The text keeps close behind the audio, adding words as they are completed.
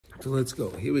So let's go.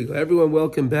 Here we go. Everyone,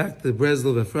 welcome back to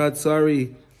Breslov Efrat.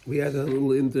 Sorry, we had a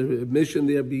little intermission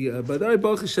there, but all right,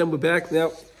 Baruch Hashem, we're back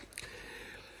now.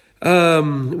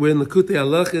 We're in Likutey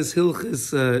Halachos,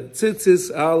 Hilchos Tzitzit,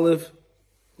 Aleph,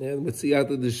 and with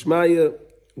Siyata D'Shmaya,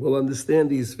 we'll understand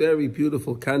these very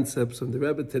beautiful concepts from the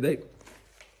Rebbe today.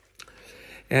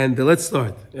 And let's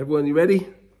start. Everyone, you ready?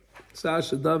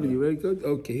 Sasha, David, you ready? Good?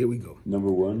 Okay, here we go.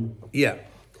 Number one. Yeah.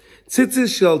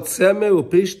 Tzitzis shel tzemer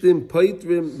upishtim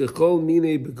poitrim b'chol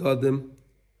minei begadim.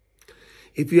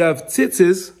 If you have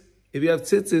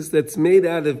tzitzis that's made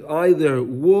out of either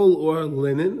wool or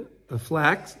linen, a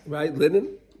flax, right,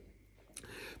 linen,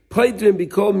 poitrim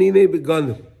b'chol minei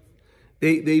begadim.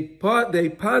 They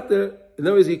pater. In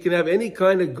other words, you can have any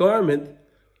kind of garment,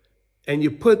 and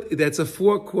you put that's a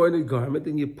four-cornered garment,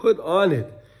 and you put on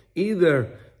it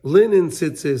either linen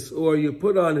tzitzis or you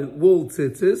put on it wool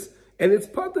tzitzis. And it's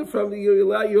pater from you're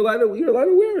allowed to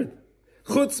wear it.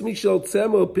 Chutz mishal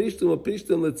tzemer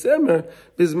pishtim letzemer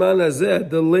bizman hazeh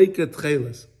the leikat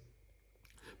chelas.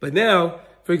 But now,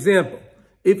 for example,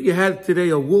 if you had today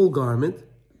a wool garment,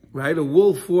 right, a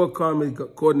wool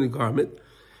four-cornered garment,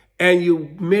 and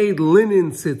you made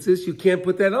linen tzitzis, you can't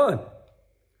put that on.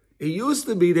 It used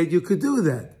to be that you could do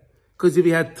that because if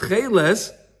you had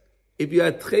chelas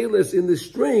in the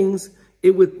strings,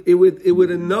 it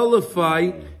would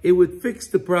nullify, it would fix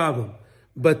the problem.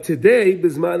 But today,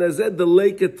 Bizman Hazeh, the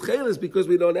lake at Chelas, because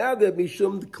we don't have that,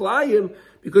 Mishum Klayim,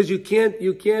 because you can't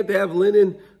have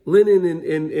linen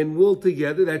and wool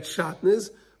together, that's shatnez,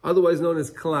 otherwise known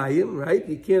as Klayim, right?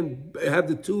 You can't have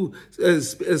the two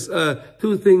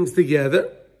things together,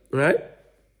 right?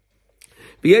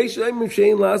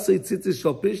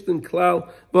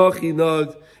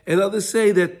 And others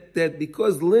say that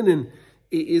because linen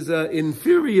is an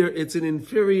inferior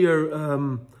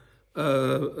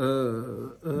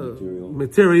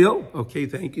material. Okay,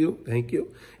 thank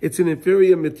you. It's an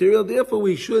inferior material. Therefore,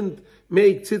 we shouldn't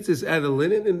make tzitzis out of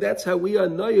linen, and that's how we are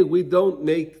noyeg. We don't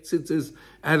make tzitzis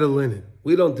out of linen.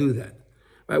 We don't do that.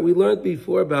 Right? We learned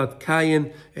before about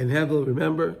Cain and Hevel.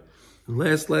 Remember, in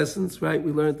last lessons, right?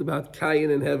 We learned about Cain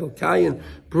and Hevel. Cain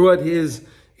brought his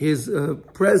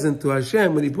present to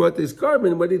Hashem. When he brought this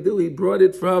carbon, what did he do? He brought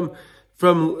it from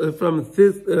thorns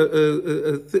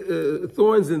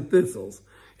and thistles,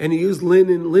 and he used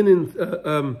linen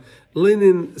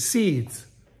seeds.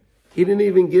 He didn't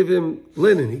even give him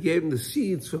linen; he gave him the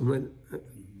seeds from linen.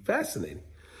 Fascinating.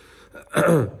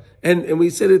 and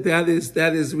we said that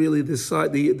is really the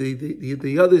side,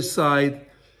 the other side.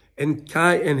 And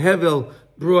Hevel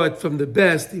brought from the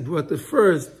best. He brought the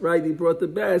first, right? He brought the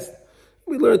best.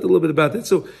 We learned a little bit about that.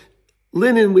 So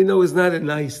linen, we know, is not a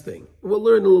nice thing. We'll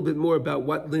learn a little bit more about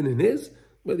what linen is,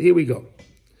 but here we go.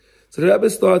 So the Rebbe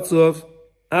starts off,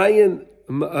 Ayin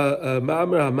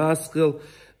Ma'amar HaMaskil,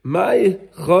 Mai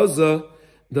Choza,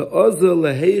 the Oza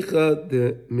Lehecha,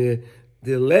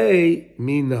 the Lei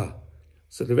Mina.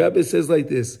 So the Rebbe says like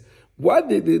this, he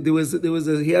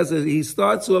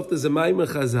starts off, there's a Maimar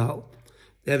Chazal,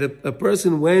 that a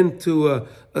person went to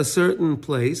a certain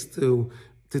place to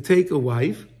take a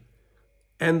wife,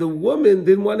 and the woman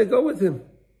didn't want to go with him.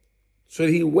 So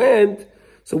he went.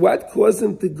 So what caused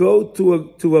him to go to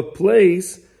a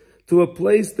place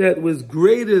that was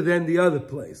greater than the other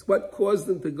place? What caused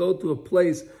him to go to a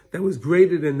place that was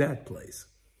greater than that place?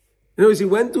 In other words, he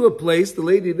went to a place, the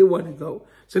lady didn't want to go.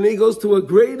 So then he goes to a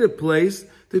greater place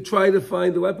to try to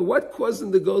find the wife. But what caused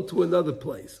him to go to another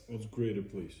place? What's greater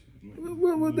place?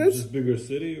 Well, that's just bigger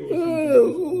city, or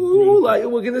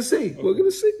we're gonna see. We're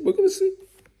gonna see.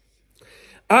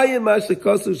 Ayin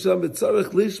mashikosu sham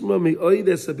b'tzarich lishma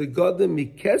mi'oides habegadim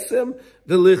mikesem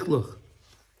v'lichluch.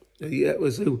 Yeah,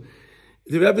 so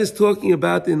the Rebbe is talking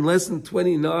about in lesson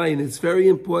 29. It's very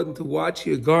important to watch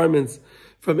your garments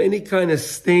from any kind of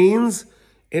stains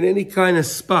and any kind of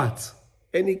spots.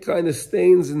 Any kind of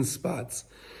stains and spots.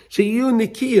 Sheyu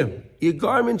nikiyim. Your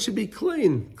garment should be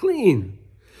clean.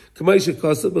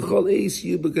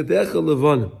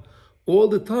 All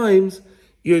the times,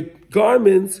 your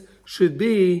garments should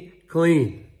be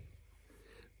clean.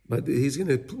 But he's going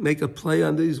to make a play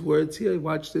on these words here.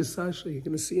 Watch this, Sasha. You're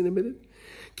going to see in a minute.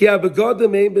 Because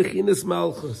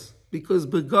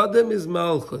begadim is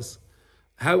malchus.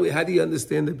 How do you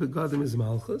understand that begadim is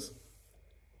malchus?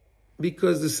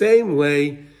 Because the same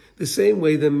way the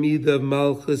midah of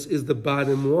malchus is the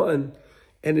bottom one,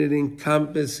 and it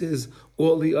encompasses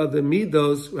all the other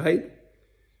midos, right?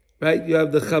 Right? You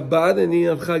have the Chabad and you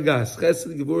have Chagas.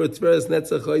 Chesed, Gevurah, Tveres,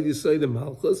 Netzach, Chod, Yesod, and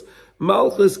Malchus.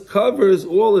 Malchus covers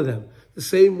all of them. The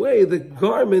same way the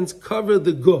garments cover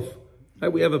the guf.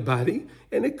 Right? We have a body,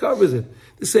 and it covers it.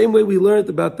 The same way we learned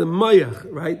about the mayach,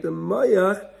 right? The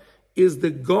mayach is the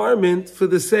garment for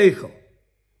the seichel,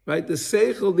 right? The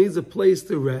seichel needs a place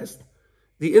to rest.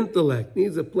 The intellect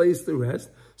needs a place to rest.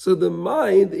 So the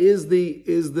mind is the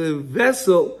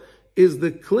vessel, is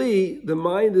the kli. The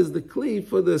mind is the kli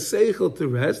for the seichel to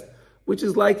rest, which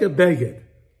is like a beged.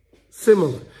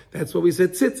 Similar. That's what we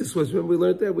said tzitzis was. Remember we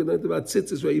learned that? We learned about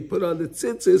tzitzis, where you put on the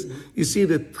tzitzis, you see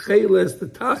the tcheles, the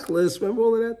tachles. Remember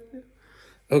all of that?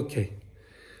 Okay.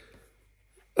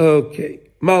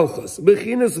 Malchus.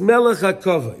 Bechinas melech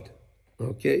hakavod.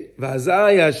 Okay.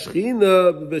 Vazai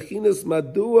hashchina bechinas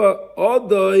madua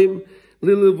odoim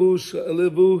lilevu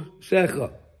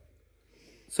shecha.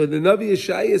 So the Navi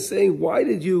Yeshaya is saying, why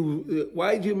did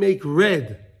you make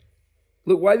red?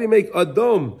 Look, why did you make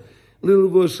adom?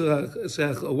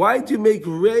 Why did you make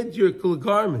red your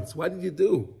garments? What did you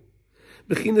do?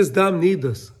 Bechinas dam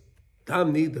nidas.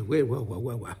 Dam nida. Wait, whoa.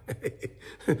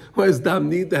 What does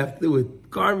dam nida have to do with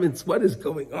garments? What is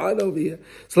going on over here?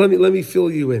 So let me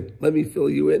fill you in.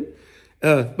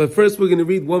 But first we're going to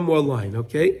read one more line,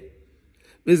 okay?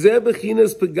 Bezeh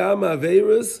bechinas pagam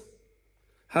averas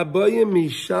habayim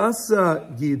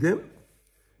mishasa gidim.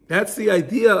 That's the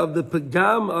idea of the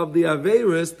pagam of the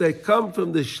averas that come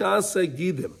from the shasa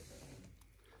gidim.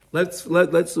 Let's now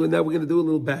we're going to do a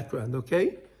little background,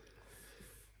 okay?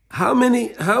 How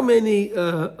many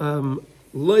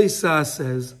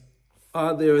loisasas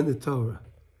are there in the Torah?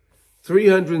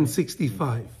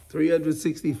 365.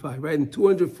 365, right? And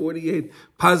 248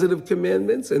 positive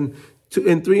commandments and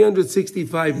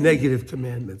 365 negative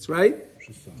commandments, right?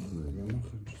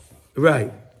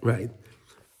 Right.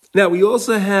 Now we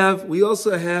also have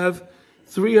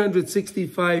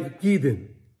 365 gidin.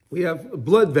 We have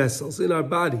blood vessels in our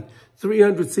body,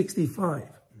 365.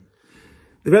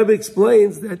 The Rebbe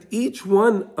explains that each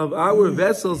one of our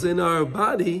vessels in our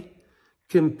body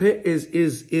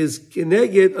is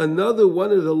keneged another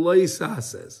one of the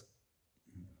loisasas.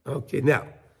 Okay, now,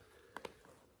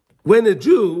 when a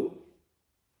Jew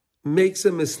makes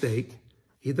a mistake,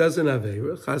 he does an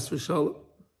aveira, chas v'shalom.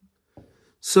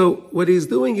 So what he's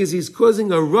doing is he's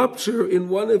causing a rupture in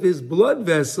one of his blood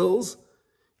vessels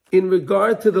in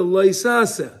regard to the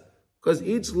loisasa, because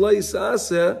each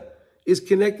loisasa is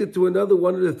connected to another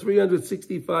one of the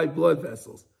 365 blood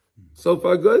vessels. So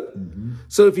far good? Mm-hmm.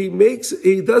 So if he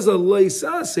does a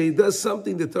loisasa, he does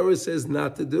something the Torah says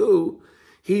not to do,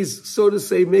 he's, so to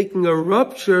say, making a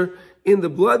rupture in the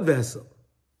blood vessel,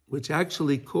 which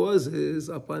actually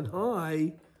causes up on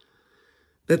high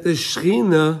that the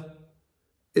Shechina,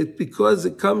 because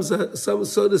it comes, the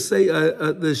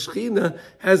Shechina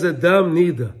has a dam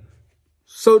nida.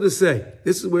 So to say,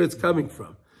 this is where it's coming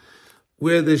from.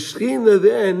 Where the Shechina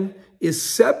then is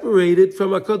separated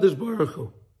from HaKadosh Baruch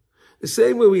Hu. The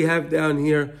same way we have down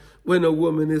here, when a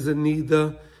woman is a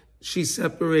nida, she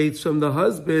separates from the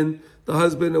husband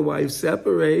and wife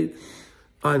separate.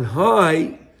 On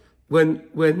high,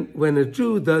 when a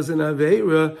Jew does an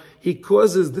Aveira, he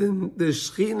causes the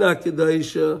Shechina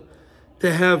Kedosha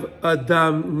to have a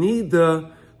dam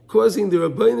nida, causing the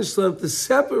Rabbeinu Shalom to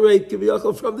separate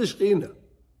Kiviyachol from the Shechina.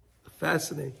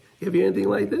 Fascinating. You ever hear anything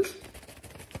like this?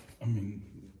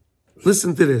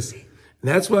 Listen to this. And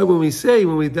that's why when we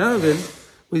daven,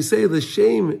 we say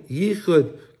l'shem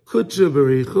yichud kutsha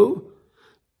berichu,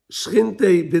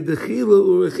 shchinte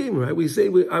b'dechilu urechim, right? We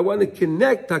say, I want to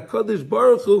connect HaKadosh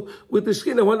Baruch Hu with the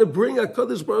Shechina. I want to bring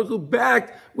HaKadosh Baruch Hu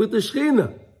back with the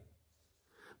Shechina.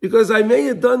 Because I may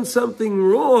have done something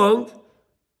wrong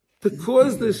to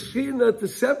cause the Shechina to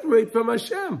separate from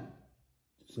Hashem.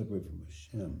 Separate from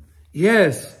Hashem?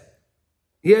 Yes.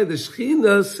 Yeah, the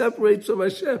Shechina separates from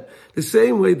Hashem. The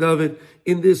same way, David,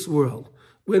 in this world.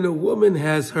 When a woman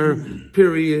has her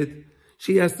period,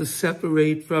 she has to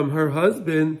separate from her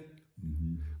husband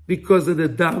because of the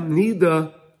dam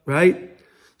nida, right?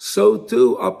 So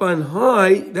too, up on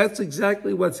high, that's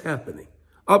exactly what's happening.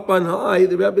 Up on high,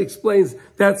 the Rebbe explains,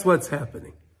 that's what's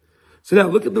happening. So now,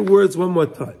 look at the words one more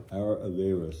time. Our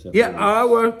avera separates. Yeah,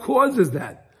 our causes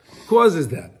that.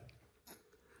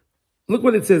 Look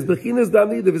what it says. Bechinas dam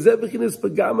nida, v'zeh bechinas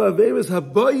pagama averas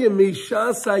haboyim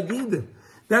mishas hagidim.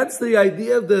 That's the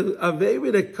idea of the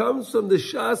avera that comes from the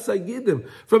shas hagidim,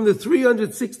 from the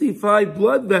 365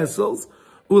 blood vessels.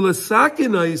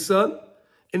 Ulasakin aisan,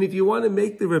 and if you want to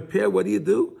make the repair, what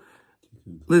do?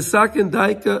 L'sakin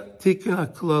daika tikun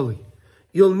haklali.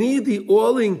 You'll need the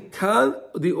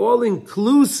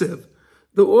all-inclusive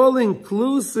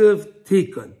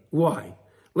tikun. Why?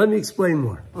 Let me explain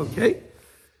more. Okay.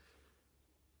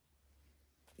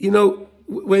 You know,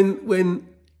 when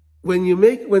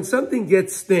something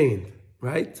gets stained,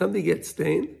 right? Something gets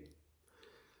stained.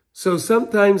 So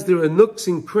sometimes there are nooks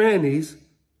and crannies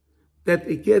that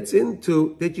it gets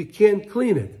into that you can't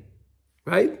clean it,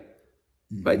 right?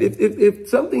 Right? If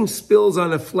something spills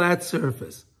on a flat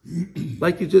surface,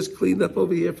 like you just cleaned up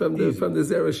over here from the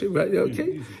Zereshim, right?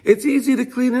 Okay, it's easy to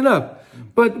clean it up,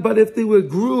 but if there were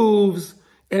grooves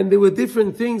and there were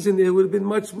different things in there, it would have been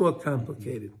much more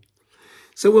complicated.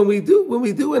 So when we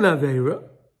do an Aveira,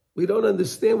 we don't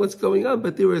understand what's going on,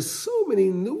 but there are so many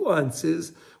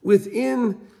nuances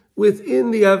within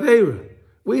the Aveira.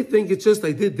 We think it's just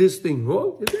I did this thing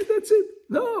wrong. That's it.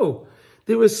 No.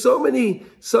 There were so many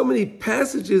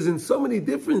passages and so many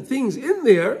different things in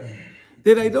there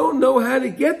that I don't know how to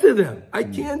get to them. I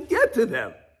can't get to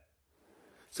them.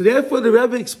 So therefore the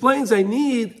Rebbe explains I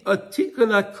need a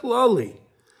Tikun Haklali.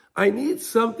 I need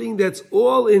something that's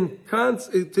all in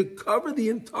to cover the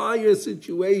entire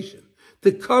situation,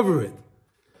 to cover it,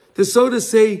 to so to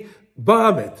say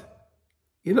bomb it.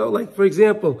 You know, like for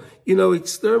example,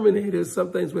 exterminators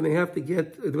sometimes when they have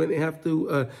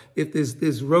to if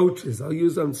there's roaches, I'm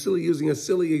using a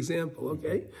silly example,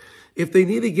 okay? If they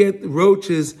need to get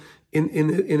roaches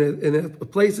in a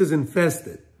places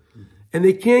infested, and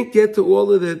they can't get to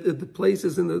all of the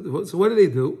places so what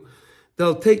do?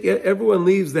 They'll everyone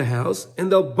leaves the house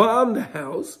and they'll bomb the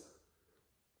house.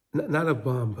 Not a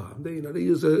bomb. They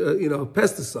use a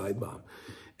pesticide bomb.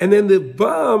 And then the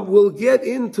bomb will get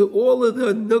into all of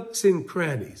the nooks and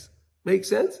crannies. Make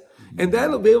sense? And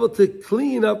that'll be able to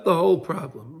clean up the whole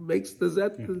problem.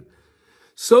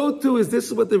 So too this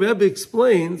is what the Rebbe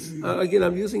explains. Again,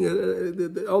 I'm using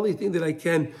the only thing that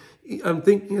I'm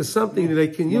thinking of something that I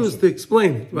can use to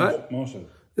explain it, right?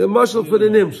 The mashal for the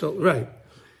nimshal, right.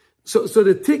 So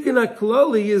the Tikun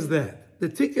Haklali is that. The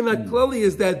Tikun Haklali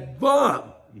is that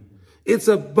bomb. It's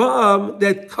a bomb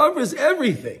that covers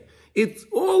everything. It's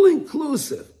all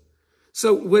inclusive.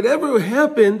 So whatever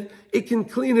happened, it can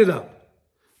clean it up.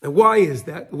 And why is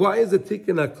that? Why is the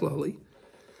Tikun Haklali?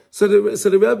 So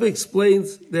the Rebbe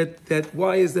explains that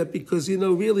why is that? Because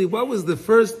really, what was the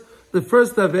first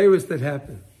Averis that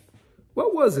happened?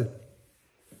 What was it?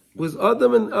 It was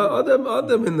Adam and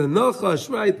the Nachash,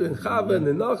 right? And Chava and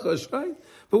the Nachash, right?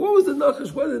 But what was the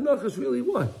Nachash? What did the Nachash really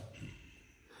want?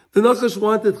 The Nachash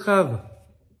wanted Chava.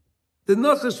 The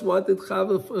Nachash wanted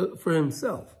Chava for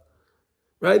himself.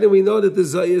 Right? And we know that the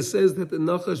Zayah says that the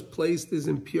Nachash placed his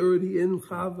impurity in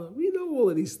Chava. We know all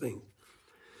of these things.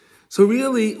 So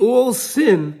really, all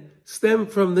sin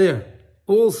stemmed from there.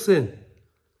 All sin.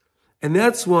 And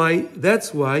that's why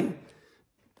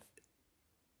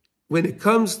when it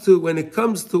comes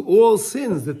to all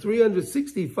sins, the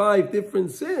 365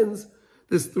 different sins,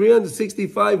 this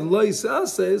 365 lois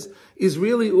asas is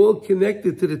really all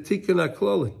connected to the Tikun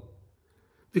Haklali.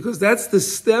 Because that's the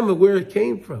stem of where it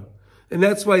came from. And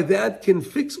that's why that can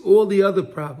fix all the other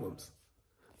problems.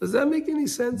 Does that make any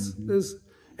sense? Mm-hmm. There's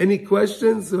any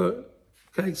questions? Or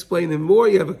can I explain it more?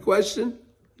 You have a question?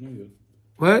 No, yeah.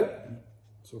 What?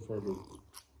 So far, good.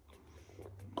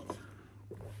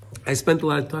 I spent a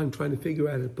lot of time trying to figure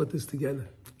out how to put this together.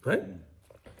 Right?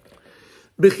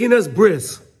 Bechinas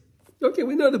bris. Okay,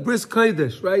 we know the bris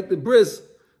kodesh, right? The bris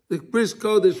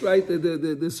kodesh, right?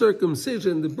 The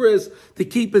circumcision, the bris, to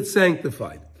keep it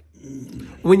sanctified.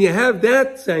 When you have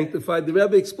that sanctified, the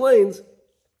Rebbe explains,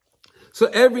 so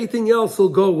everything else will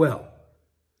go well.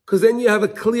 Because then you have a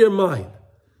clear mind.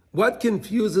 What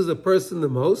confuses a person the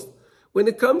most? When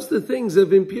it comes to things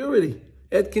of impurity,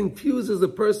 it confuses a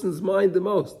person's mind the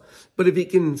most. But if he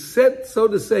can so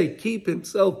to say, keep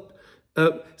himself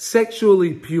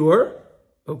sexually pure,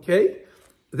 okay,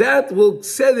 that will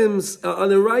set him on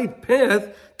the right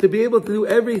path to be able to do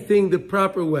everything the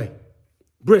proper way.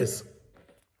 Bris.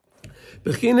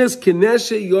 Bechinas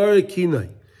kinesha yore kinai.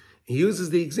 He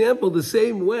uses the example the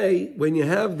same way when you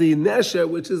have the nesha,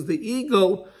 which is the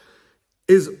eagle,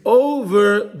 is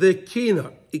over the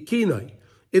kinai.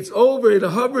 It's over, it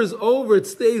hovers over, it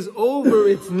stays over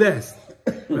its nest,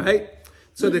 right?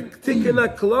 So the Tikun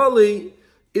Haklali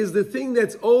is the thing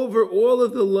that's over all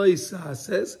of the loisa,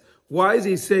 says. Why does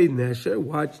he say nesher?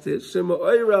 Watch this. Shema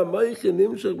oira meichen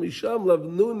nimshach misham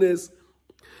lavnunis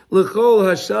l'chol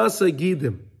hashasa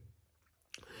gidim.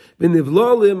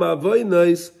 V'nivlolim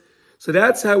avoynois. So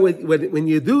that's how when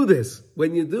you do this,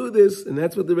 and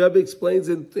that's what the Rebbe explains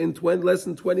in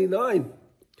lesson 29.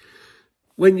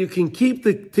 When you can keep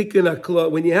the Tikun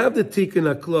Haklali, when you have the Tikun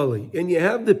Haklali, and you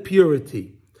have the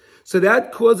purity, so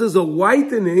that causes a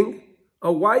whitening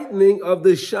of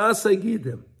the Shasa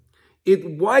Gidim.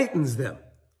 It whitens them.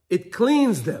 It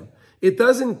cleans them. It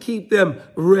doesn't keep them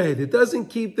red. It doesn't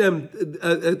keep them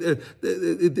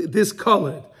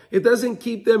discolored. It doesn't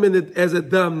keep them as a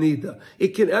dam nida.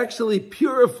 It can actually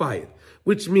purify it,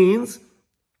 which means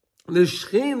the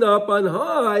Shekhinah up on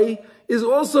high is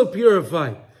also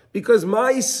purified. Because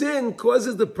my sin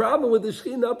causes the problem with the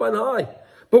Shekhinah up on high.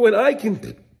 But when I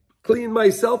can clean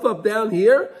myself up down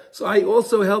here, so I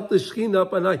also help the Shekhinah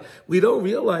up on high. We don't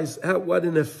realize what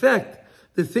an effect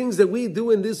the things that we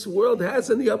do in this world has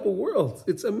in the upper world.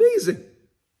 It's amazing.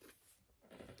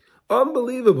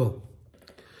 Unbelievable.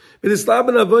 If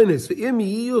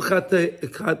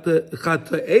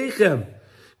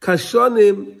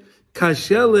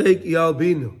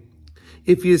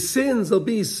your sins will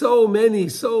be so many,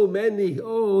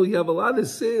 oh, you have a lot of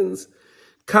sins,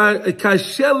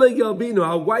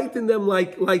 I'll whiten them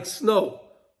like snow.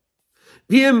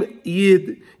 And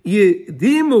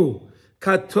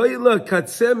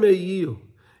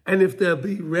if they'll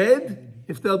be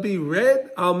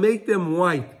red, I'll make them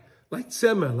white, like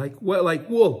tzemer, like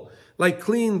wool, like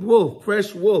clean wool,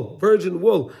 fresh wool, virgin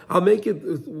wool. I'll make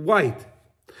it white.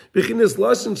 Okay, let's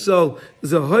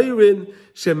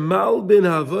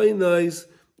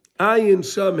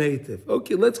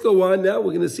go on now.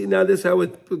 We're going to see now this how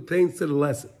it pertains to the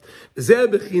lesson.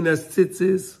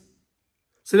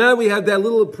 So now we have that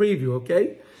little preview,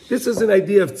 okay? This is an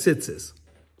idea of tzitzis.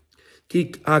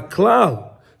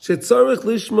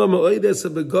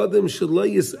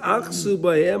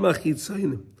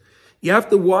 You have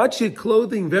to watch your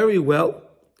clothing very well,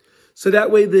 so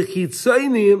that way the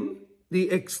chitzainim, the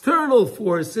external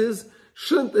forces,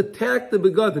 shouldn't attack the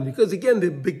begadim. Because again, the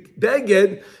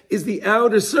beged is the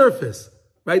outer surface,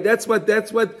 right? That's what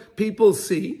people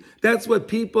see. That's what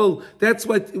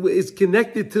is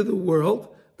connected to the world.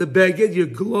 The beged, your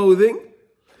clothing.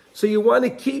 So you want to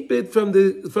keep it from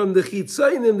the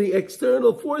chitzainim, the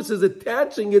external forces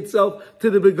attaching itself to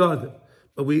the begadim.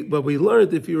 But we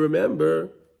learned, if you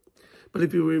remember, we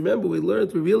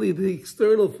learned the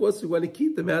external forces, we want to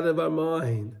keep them out of our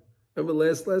mind. Remember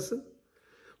last lesson?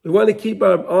 We want to keep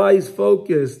our eyes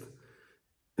focused.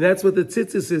 And that's what the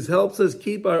tzitzis is, helps us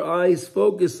keep our eyes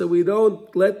focused so we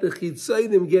don't let the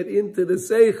chitzainim get into the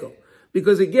seichel.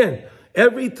 Because again,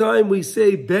 every time we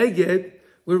say beged,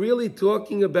 we're really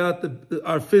talking about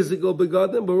our physical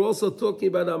begadim, but we're also talking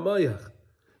about our mayach.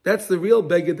 That's the real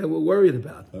beged that we're worried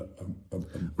about. The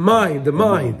mind.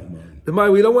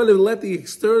 We don't want to let the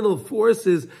external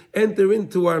forces enter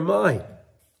into our mind.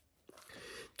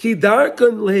 Because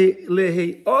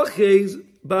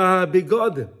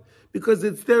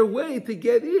it's their way to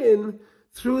get in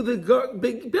through the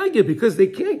big beged, because they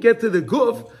can't get to the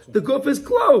guf. The guf is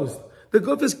closed. The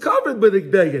guf is covered with the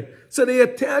beged. So they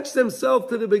attach themselves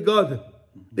to the begadim.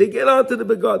 They get onto the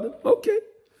begadim. Okay.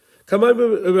 Come on,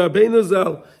 Rabbeinu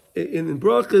Zal in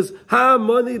brachas. Ha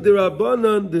mani de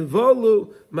rabbanan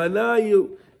devolu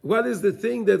manayu. What is the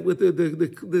thing that with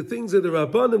the things of the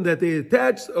rabbanim that they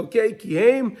attach? Okay,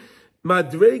 kihem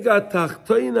madrega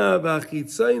tachtoina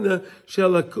v'achitzayna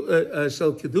shel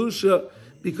kedusha.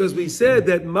 Because we said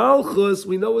that Malchus,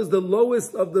 we know, is the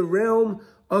lowest of the realm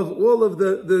of all of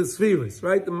the spheres,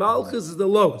 right? The Malchus is the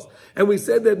lowest. And we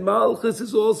said that Malchus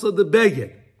is also the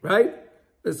beged, right?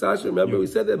 Sasha, remember, we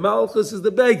said that Malchus is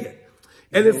the beged.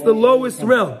 And it's the lowest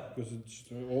realm.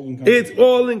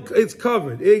 It's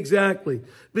covered. Exactly.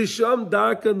 Visham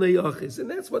darkan le'achis. And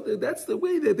that's the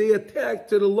way that they attack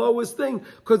to the lowest thing,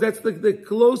 because that's the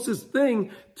closest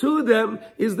thing to them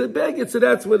is the beged. So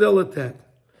that's where they'll attack.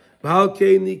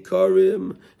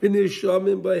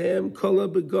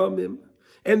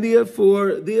 And therefore,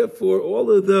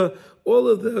 all of the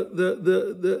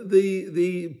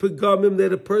pagamim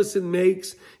that a person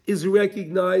makes is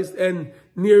recognized, and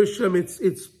nirsham,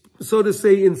 it's so to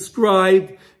say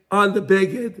inscribed on the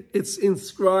beged. It's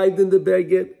inscribed in the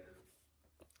beged.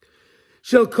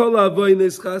 Shel kol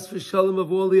avoynes chas v'shalom,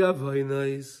 of all the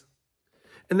avoynes.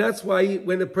 And that's why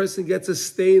when a person gets a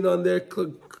stain on their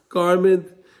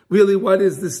garment, really, what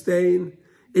is the stain?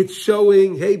 It's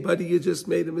showing, hey, buddy, you just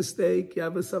made a mistake. You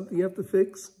have something you have to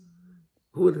fix.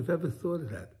 Who would have ever thought of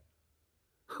that?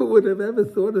 Who would have ever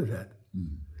thought of that?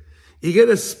 You get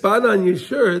a spot on your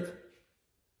shirt.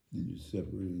 You're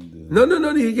separating No.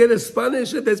 You get a spot on your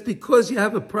shirt. That's because you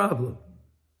have a problem.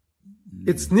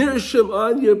 It's nirsham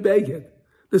on your beged.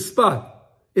 The spot.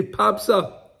 It pops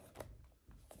up.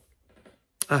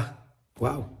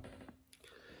 Wow.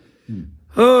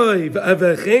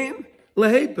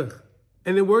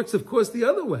 And it works, of course, the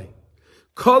other way.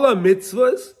 Kala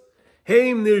mitzvahs,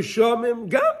 heim nirshamim,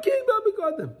 gam kein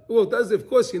b'begadim. Well, it does, of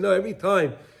course, every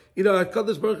time,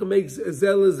 HaKadosh Baruch Hu makes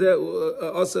zel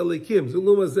asa likim,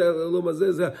 zuluma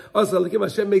zel asa likim.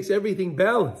 Hashem makes everything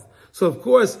balanced. So, of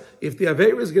course, if the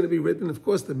Aveira is going to be written, of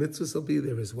course, the mitzvahs will be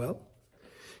there as well.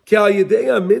 Ki al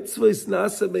yedei mitzvahs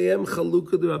nasa be'em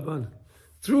chaluka d'rabbanan.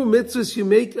 Through mitzvahs, you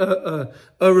make a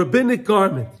rabbinic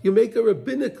garment. You make a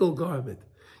rabbinical garment.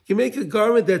 You make a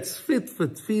garment that's fit for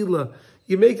tefillah.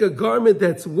 You make a garment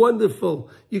that's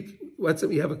wonderful. You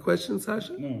have a question,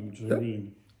 Sasha? No, I'm just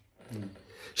reading.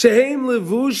 Shehem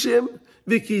levushim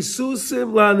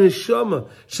v'kisusim la'neshama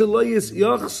shelo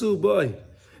yachsu boy.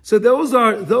 So those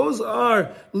are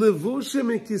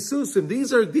levushim and kisusim.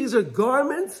 These are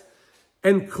garments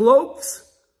and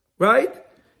cloaks, right?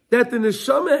 That the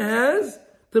neshama has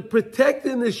to protect the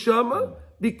neshama,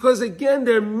 because again,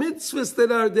 they're mitzvahs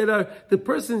that are the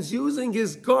person's using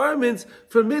his garments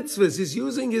for mitzvahs. He's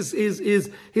using his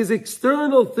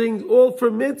external thing all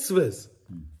for mitzvahs.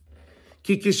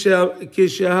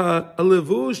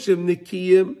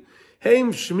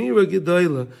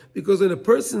 Because when a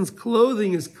person's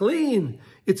clothing is clean,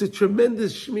 it's a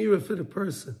tremendous shmira for the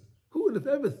person. Who would have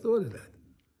ever thought of that?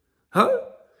 Huh?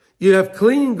 You have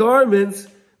clean garments,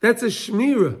 that's a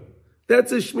shmira.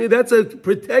 That's a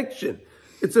protection.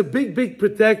 It's a big, big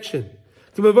protection.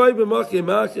 The Rebbe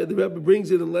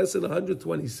brings it in lesson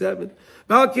 127.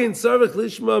 So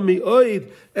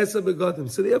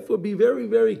therefore, be very,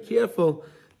 very careful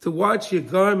to watch your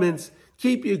garments.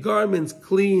 Keep your garments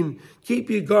clean. Keep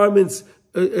your garments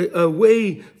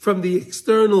away from the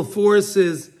external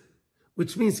forces,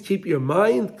 which means keep your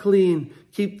mind clean.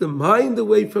 Keep the mind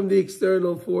away from the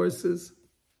external forces.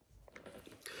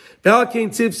 And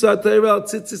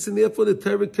therefore the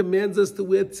Torah commands us to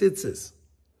wear tzitzis.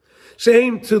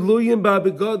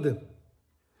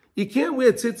 You can't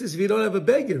wear tzitzis if you don't have a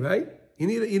beggar, right? You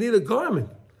need a garment.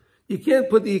 You can't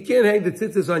hang the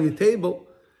tzitzis on your table.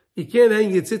 You can't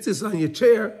hang your tzitzis on your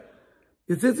chair.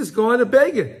 Your tzitzis go on a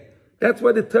beggar. That's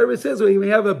why the Torah says when you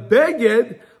have a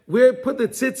beggar, put the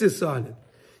tzitzis on it.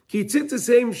 Ki tzitzis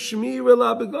aim shmira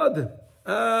la begodim.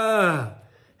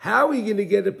 How are you going to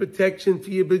get a protection for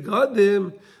your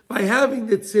begodim? By having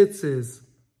the tzitzis.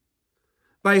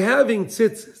 By having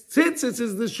tzitzis. Tzitzis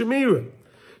is the shemira.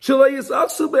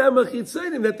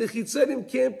 That the chitzanim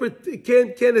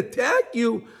can't attack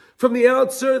you from the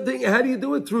outside thing. How do you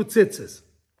do it? Through tzitzis.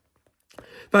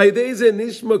 And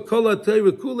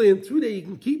through that you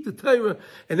can keep the Torah.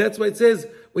 And that's why it says,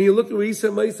 when you look at Risa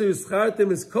Meiser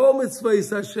Yischartem, it's kol mitzvahs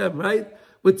Hashem, right?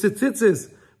 With tzitzis.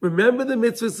 Remember the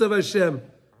mitzvahs of Hashem.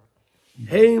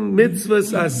 Hey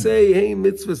mitzvahs asay, hey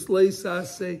mitzvahs leis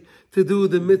asay, to do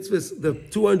the mitzvahs, the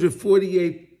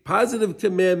 248 positive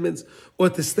commandments, or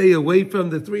to stay away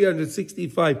from the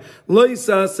 365. Leis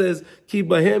says, ki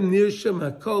bahem nirsham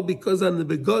hakol, because on the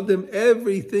begodim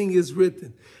everything is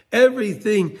written,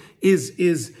 everything is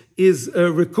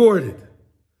recorded.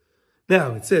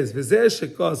 Now it says,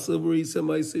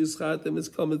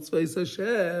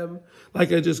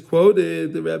 like I just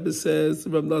quoted, the Rebbe says,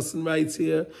 Rav Nosson writes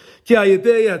here,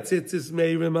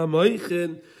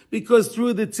 because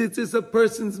through the tzitzis a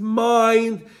person's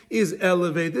mind is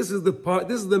elevated. This is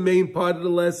the main part of the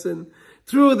lesson.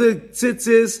 Through the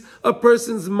tzitzis, a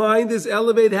person's mind is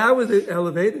elevated. How is it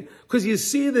elevated? Because you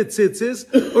see the tzitzis,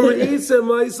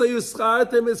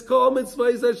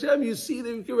 you see that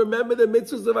you can remember the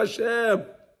mitzvahs of Hashem.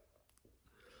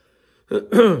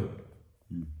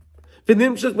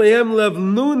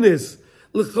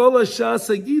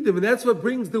 And that's what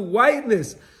brings the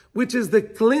whiteness, which is the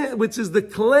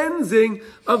cleansing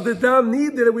of the dam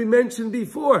nida that we mentioned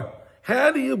before.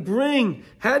 How do you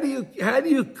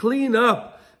clean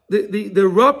up the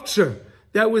rupture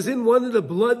that was in one of the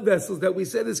blood vessels that we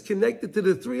said is connected to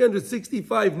the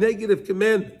 365 negative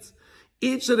commandments?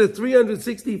 Each of the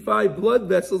 365 blood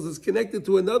vessels is connected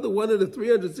to another one of the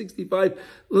 365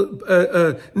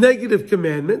 negative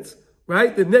commandments,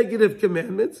 right? The negative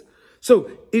commandments. So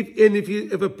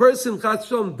if a person chas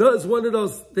v'shalom does one of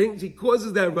those things, he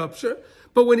causes that rupture.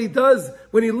 But when he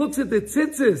looks at the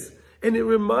tzitzis, and it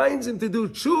reminds him to do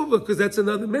tshuva, because that's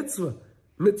another mitzvah.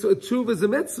 Tshuva is a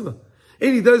mitzvah.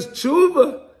 And he does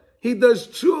tshuva,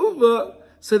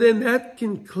 so then that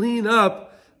can clean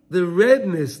up the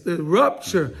redness, the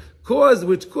rupture,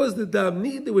 which caused the dam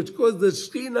nida, which caused the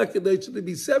shechina kadosh to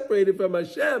be separated from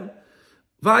Hashem,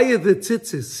 via the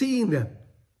tzitzis, seeing them.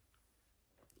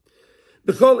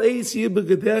 All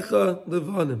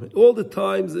the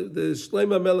times, the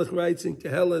Shlomo Melech writes in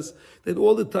Kehelas that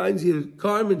all the times your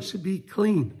garment should be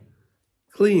clean.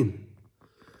 Clean.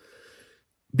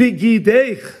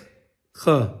 Bigidecha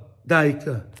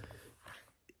daika.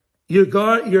 Your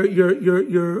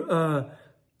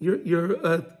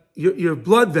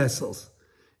blood vessels.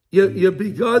 Your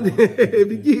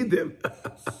bigidim.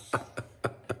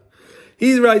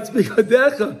 He writes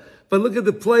bigadecha, but look at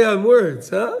the play on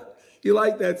words, huh? You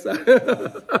like that, son?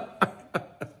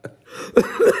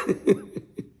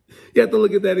 You have to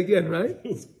look at that again, right?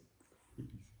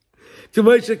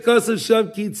 Because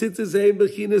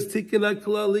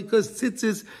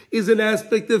tzitzis is an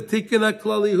aspect of Tikun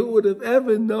Haklali. Who would have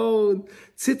ever known?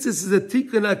 Tzitzis is a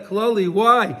Tikun Haklali.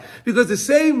 Why? Because the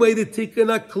same way the Tikun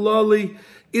Haklali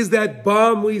is that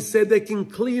balm we said that can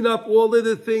clean up all of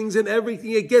the things and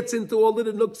everything. It gets into all of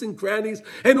the nooks and crannies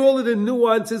and all of the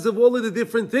nuances of all of the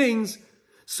different things.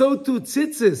 So too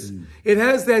tzitzis. It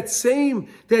has that same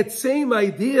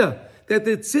idea. That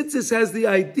the tzitzis has the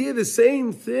idea, the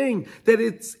same thing, that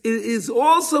it is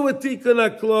also a Tikun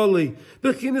Haklali.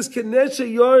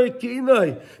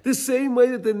 The same way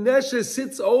that the nesha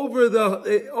sits over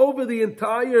the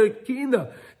entire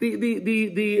kina,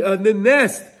 the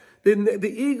nest.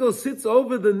 The eagle sits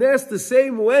over the nest the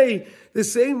same way the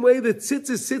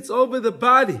tzitzis sits over the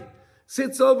body,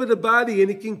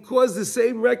 and it can cause the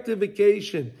same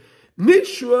rectification.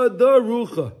 Nishra da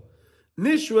rucha.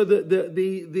 Nishra, the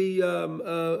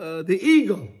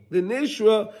eagle, the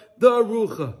Nishra, the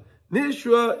Rucha.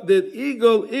 Nishra, the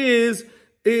eagle is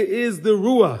the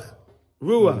Ruach.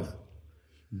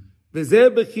 V'zeh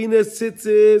bechinas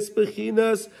tzitzis,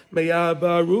 bechinas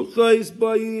meyaba rucha is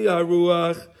bayi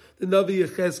haruach. The Navi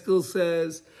Yecheskel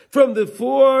says, from the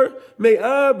four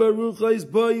meyaba rucha is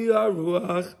bayi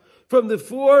haruach. From the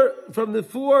four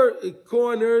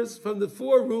corners, from the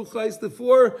four ruchais,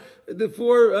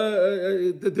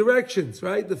 the directions,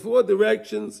 right? The four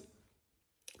directions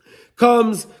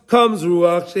comes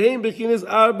ruach. Shehem bechinas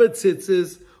arba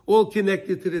tzitzis, all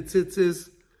connected to the tzitzis.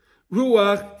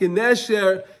 Ruach,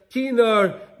 genesher,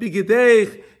 kinar,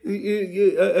 bigedeich,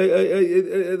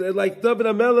 like David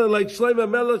HaMelech, like Shlomo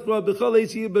HaMelech,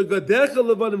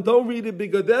 don't read it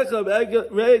bigadecha,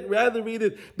 rather read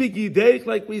it bigidech,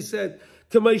 like we said.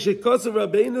 K'mayshe kosav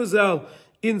Rabbeinu Zal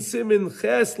in Siman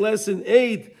Ches, lesson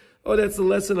 8. Oh, that's a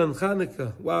lesson on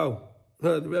Hanukkah. Wow.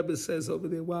 The Rebbe says over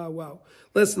there, wow.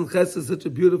 Lesson Ches is such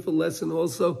a beautiful lesson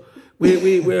also,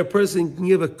 where a person can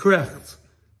give a krechts.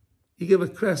 You give a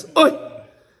krechts.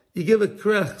 You give a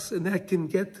krechts, and that can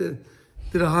get to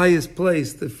the highest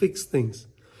place to fix things.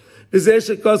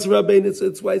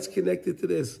 It's why it's connected to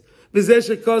this. Look at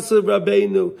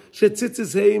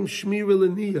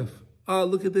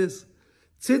this.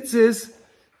 Tzitzis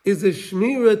is a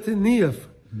shmira to niyaf,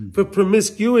 for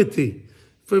promiscuity,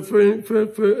 for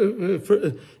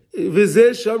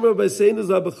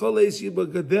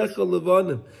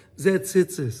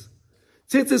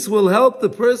Tzitzis will help the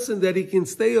person that he can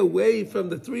stay away from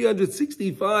the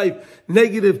 365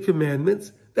 negative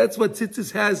commandments. That's what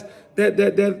tzitzis has,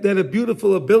 that a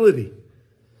beautiful ability.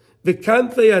 The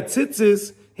kanfei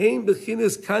atzitzis heim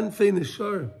bechinas kanfei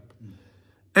nesharim.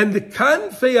 And the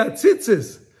kanfei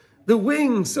atzitzis, the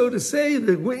wings, so to say,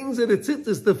 the wings of the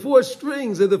tzitzis, the four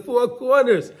strings of the four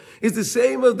corners, is the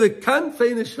same of the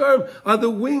kanfei nesharim, are the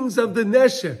wings of the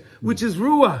nesher, which is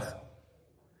ruach.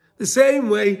 The same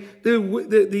way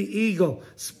the eagle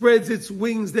spreads its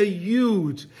wings, they're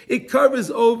huge. It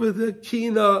covers over the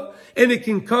kina, and it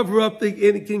can cover up and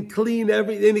it can clean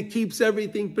everything, and it keeps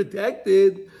everything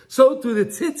protected. So too the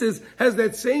tzitzis has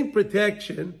that same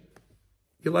protection.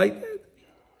 You like that?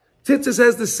 Tzitzis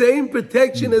has the same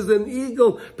protection as an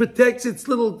eagle protects its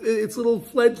little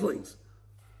fledglings.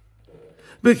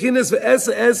 Oh,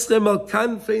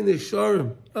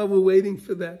 we're waiting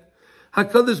for that.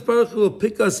 HaKadosh Baruch Hu will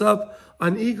pick us up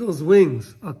on eagle's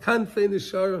wings. Al kanfei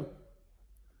nesharim.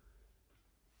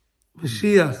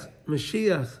 Mashiach.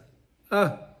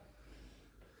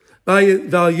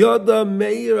 V'al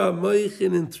meir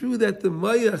ha'moichin, and through that the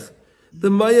mayach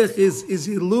is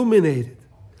illuminated.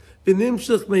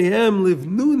 V'nimshach mehem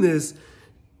livnunis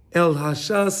el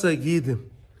hashas hagidim.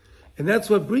 And that's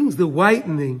what brings the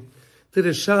whitening to the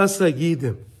shas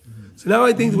hagidim. So now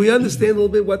I think we understand a little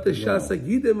bit what the Shas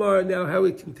Hagidim are now, how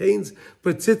it contains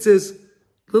tzitzis.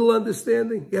 Little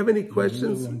understanding. You have any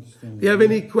questions? Do you have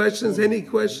any questions? Any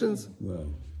questions?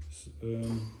 Well,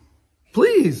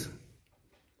 please.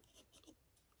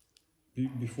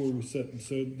 Before we said,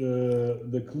 so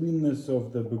the cleanness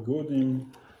of the begodim,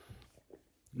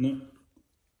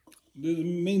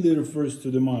 mainly refers to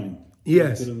the mind.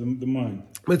 Yes. To the mind.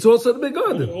 It's also the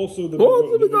begodim. Also the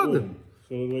begodim.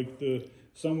 So like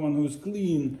someone who's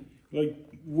clean, like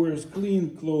wears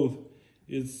clean clothes,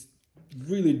 is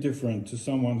really different to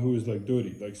someone who is like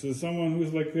dirty. Like so, someone who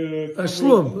is like a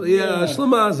shlum, a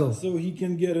shlum. So he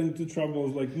can get into trouble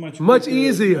like much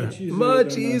easier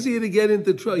to get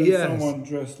into trouble. Yes. Someone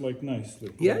dressed like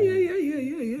nicely. Yeah.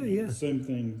 Same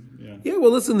thing. Yeah.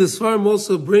 Well, listen, the Svarim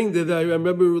also bring that. I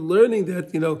remember learning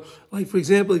that, like for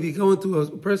example, if you go into a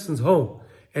person's home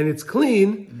and it's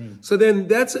clean, so then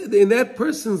that's in that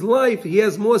person's life, he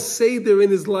has more seder in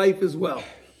his life as well.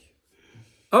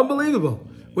 Unbelievable.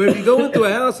 Where if you go into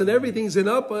a house and everything's in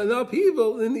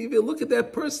upheaval, and if you look at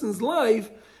that person's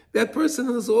life, that person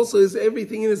is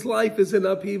everything in his life is in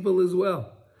upheaval as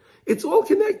well. It's all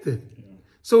connected.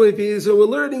 So we're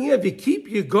learning here, if you keep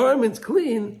your garments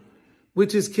clean,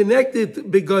 which is connected to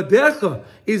begadecha,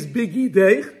 is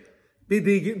bigidech,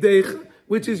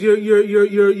 which is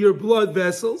your blood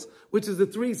vessels, which is the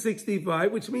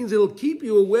 365, which means it'll keep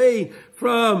you away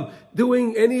from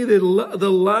doing any of the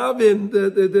lavin,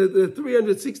 the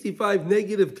 365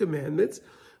 negative commandments,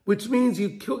 which means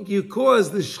you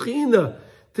cause the Shechina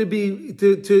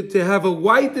to have a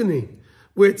whitening,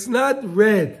 where it's not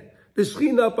red. The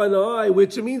Shechina up on the eye,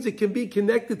 which means it can be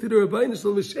connected to the Rabbeinu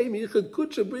Shalom.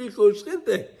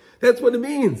 That's what it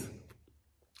means.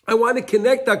 I want to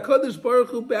connect HaKadosh Baruch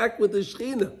Hu back with the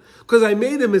Shechina. Because I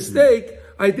made a mistake.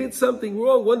 I did something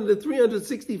wrong. One of the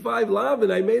 365 lavin,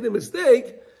 I made a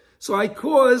mistake. So I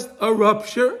caused a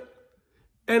rupture.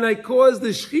 And I caused the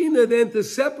Shechina then to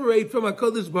separate from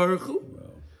HaKadosh Baruch Hu.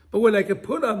 Wow. But when I could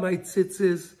put on my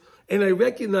tzitzis, and I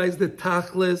recognize the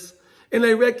tachlis, and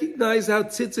I recognize how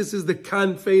tzitzis is the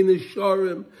kanfei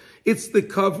nesharim, it's the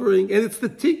covering, and it's the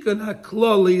Tikun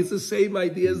Haklali. It's the same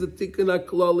idea as the Tikun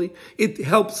Haklali. It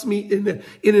helps me in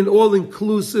an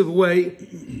all-inclusive way.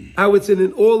 How it's in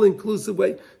an all-inclusive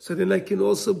way. So then I can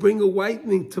also bring a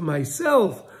whitening to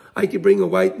myself. I can bring a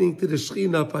whitening to the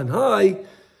Shechina up on high.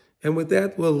 And with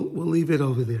that, we'll leave it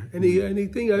over there.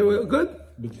 Anything? Good?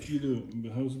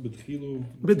 How's Betchilu?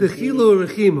 Betchilu or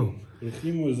Rechimu?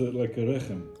 Rechimu is like a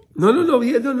rechem. No.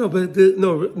 But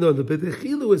the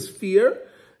Betchilu is fear.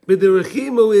 But the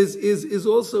rechimu is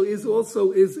also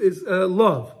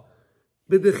love.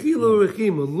 But the chilu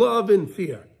rechimu, love and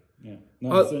fear. Yeah.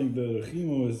 No, I'm saying the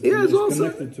rechimu is also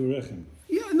connected to rechem.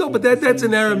 Yeah, no, but that's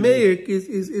in Aramaic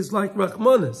is like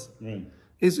rachmanas. Right.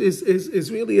 Is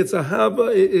really, it's a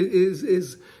hava,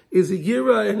 is a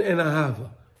yira and a hava.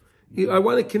 I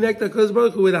want to connect HaKadosh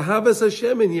Baruch Hu with a havas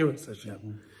Hashem and yiras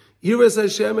Hashem. Yiras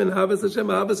Hashem and havas Hashem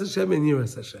and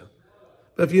yiras Hashem.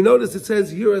 But if you notice, it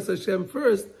says Yiras Hashem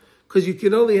first, because you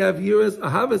can only have Yiras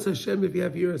Ahavas Hashem if you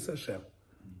have Yiras Hashem.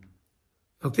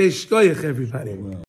 Okay, shkoyach everybody.